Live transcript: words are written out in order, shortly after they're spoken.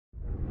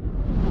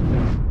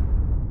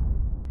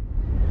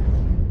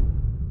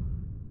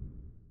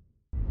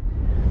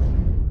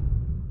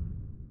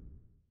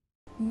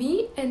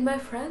and my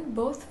friend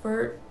both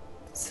were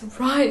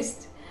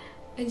surprised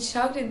and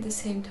shocked at the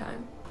same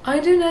time. I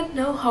do not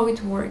know how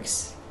it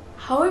works.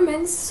 How a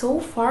man so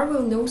far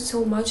will know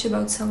so much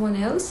about someone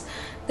else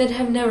that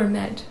have never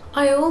met.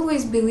 I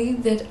always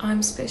believe that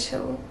I'm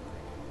special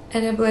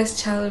and a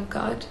blessed child of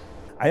God.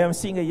 I am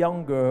seeing a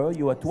young girl.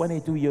 You are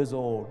 22 years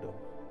old.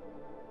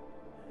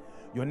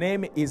 Your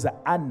name is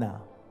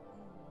Anna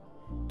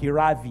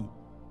Kiravi.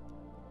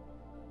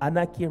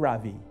 Anna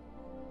Kiravi.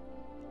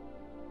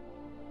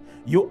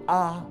 You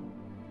are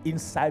in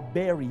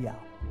Siberia.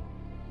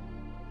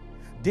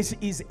 This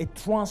is a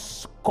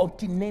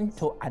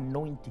transcontinental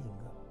anointing.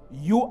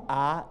 You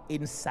are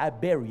in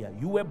Siberia.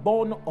 You were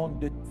born on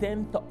the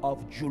 10th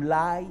of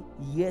July,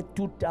 year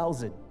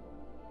 2000.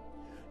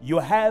 You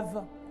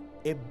have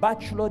a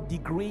bachelor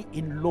degree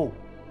in law.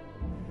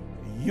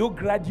 You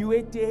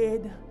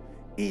graduated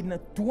in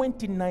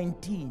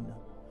 2019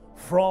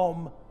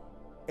 from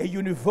a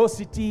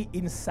university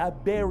in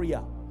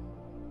Siberia.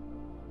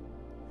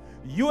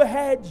 You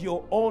had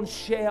your own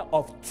share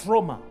of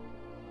trauma.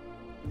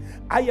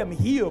 I am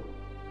here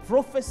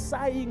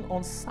prophesying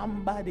on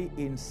somebody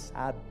in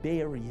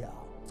Siberia.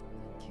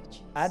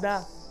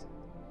 Anna,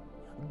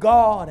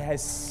 God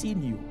has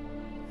seen you.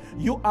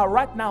 You are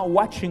right now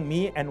watching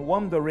me and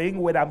wondering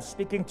when I'm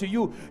speaking to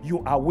you.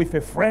 You are with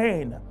a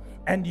friend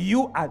and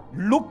you are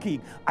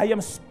looking. I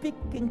am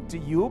speaking to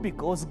you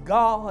because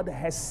God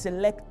has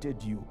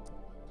selected you.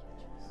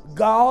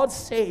 God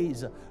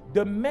says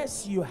the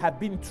mess you have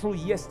been through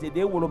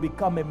yesterday will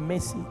become a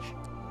message.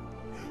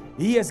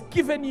 He has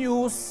given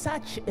you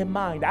such a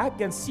mind. I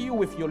can see you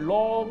with your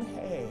long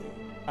hair.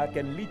 I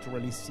can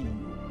literally see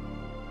you.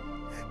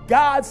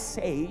 God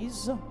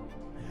says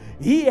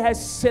He has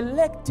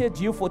selected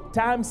you for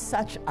times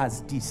such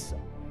as this.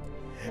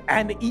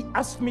 And He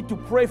asked me to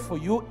pray for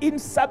you in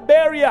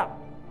Siberia,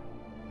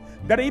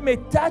 that He may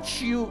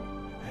touch you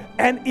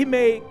and He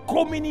may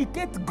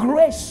communicate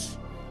grace,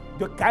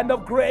 the kind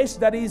of grace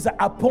that is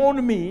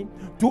upon me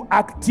to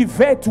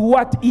activate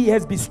what He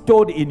has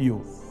bestowed in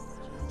you.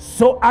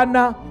 So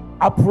Anna,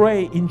 I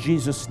pray in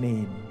Jesus'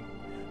 name,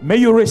 may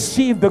you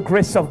receive the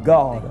grace of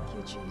God. Thank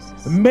you,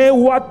 Jesus. May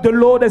what the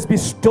Lord has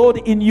bestowed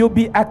in you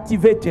be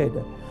activated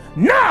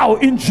now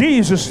in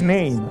Jesus'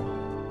 name.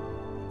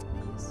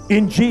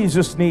 In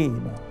Jesus'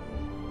 name.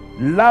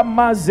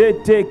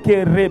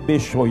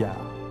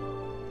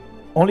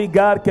 Only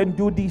God can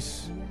do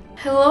this.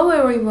 Hello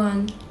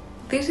everyone,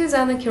 this is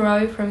Anna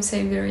Kiravi from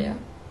Siberia.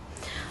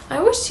 I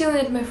was chilling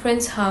at my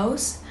friend's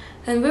house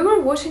and we were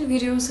watching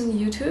videos on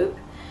YouTube,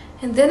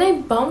 and then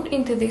I bumped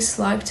into this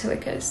live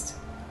telecast.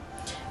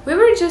 We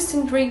were just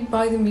intrigued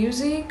by the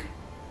music,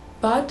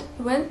 but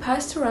when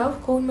Pastor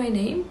Alph called my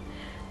name,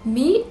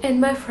 me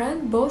and my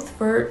friend both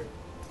were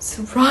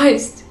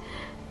surprised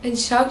and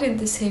shocked at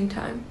the same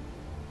time.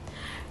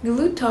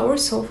 Glued to our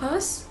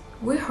sofas,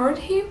 we heard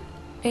him,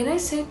 and I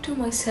said to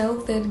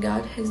myself that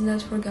God has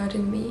not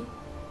forgotten me.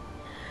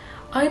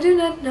 I do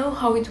not know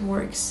how it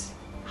works.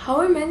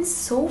 How a man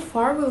so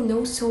far will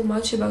know so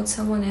much about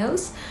someone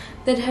else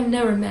that have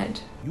never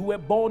met. You were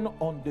born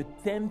on the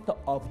 10th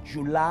of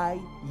July,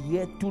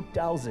 year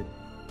 2000.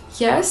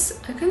 Yes,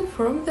 I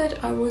confirm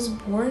that I was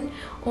born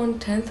on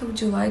 10th of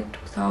July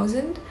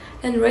 2000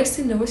 and raised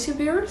in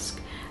Novosibirsk,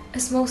 a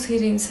small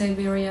city in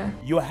Siberia.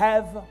 You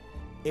have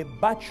a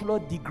bachelor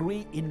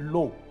degree in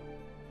law.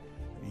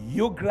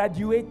 You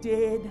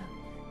graduated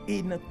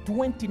in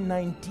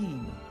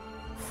 2019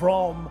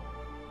 from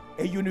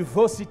a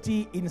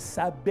university in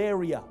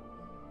Siberia.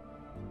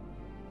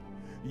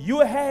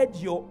 You had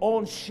your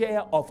own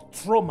share of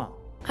trauma.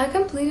 I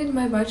completed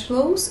my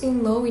bachelor's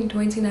in law in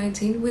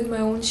 2019 with my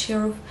own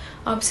share of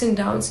ups and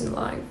downs in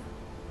life.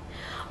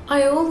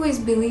 I always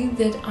believed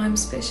that I'm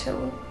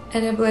special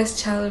and a blessed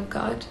child of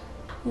God.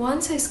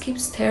 Once I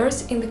skipped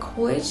stairs in the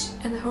college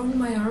and hurt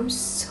my arm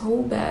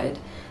so bad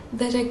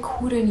that I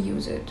couldn't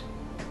use it.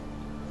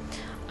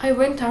 I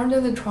went under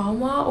the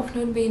trauma of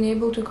not being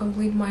able to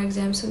complete my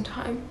exams on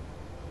time.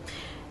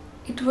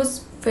 It was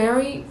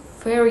very,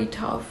 very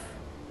tough,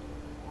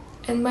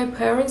 and my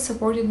parents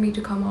supported me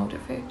to come out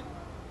of it.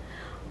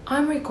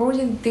 I'm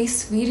recording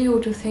this video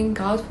to thank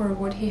God for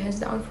what He has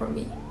done for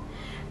me,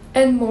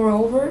 and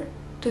moreover,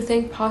 to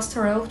thank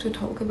Pastor Alph to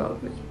talk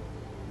about me.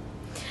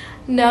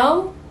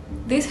 Now,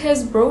 this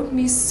has brought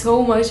me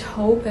so much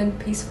hope and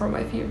peace for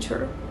my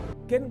future.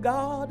 Can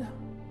God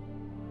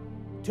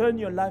turn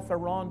your life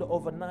around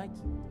overnight?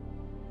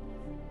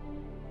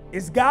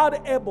 Is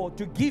God able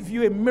to give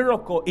you a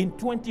miracle in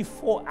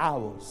 24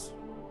 hours?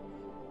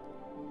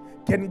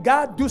 Can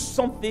God do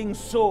something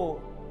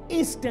so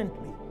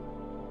instantly?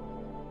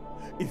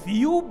 If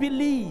you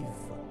believe,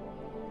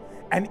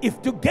 and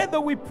if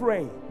together we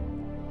pray,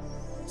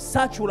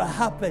 such will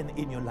happen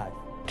in your life.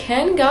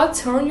 Can God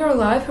turn your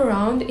life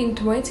around in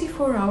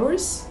 24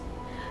 hours?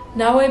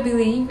 Now I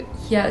believe,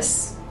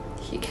 yes,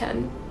 He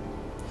can.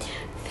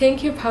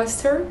 Thank you,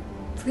 Pastor.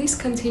 Please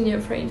continue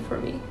praying for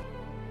me.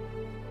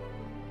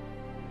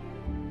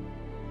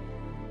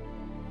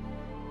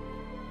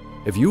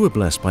 If you were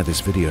blessed by this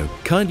video,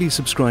 kindly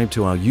subscribe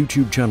to our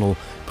YouTube channel,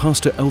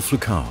 Pastor Alph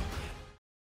Lukau,